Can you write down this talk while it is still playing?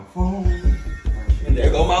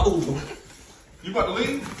my Uber. You about to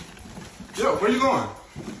leave? Yo, where you going?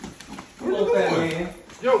 Where you Okay, going? man.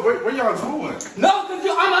 Yo, where y'all going? No,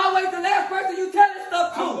 because I'm always the last person you telling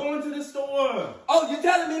stuff to. I'm going to the store. Oh, you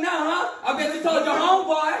telling me now, huh? I bet you told your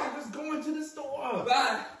homeboy. I'm just going to the store.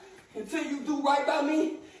 Right. Until you do right by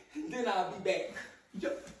me, then I'll be back. Yo,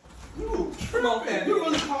 you Come on, tripping. man. You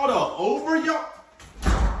really called her over, yo?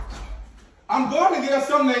 I'm going to get us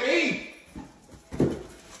something to eat.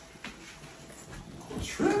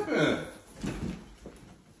 Tripping.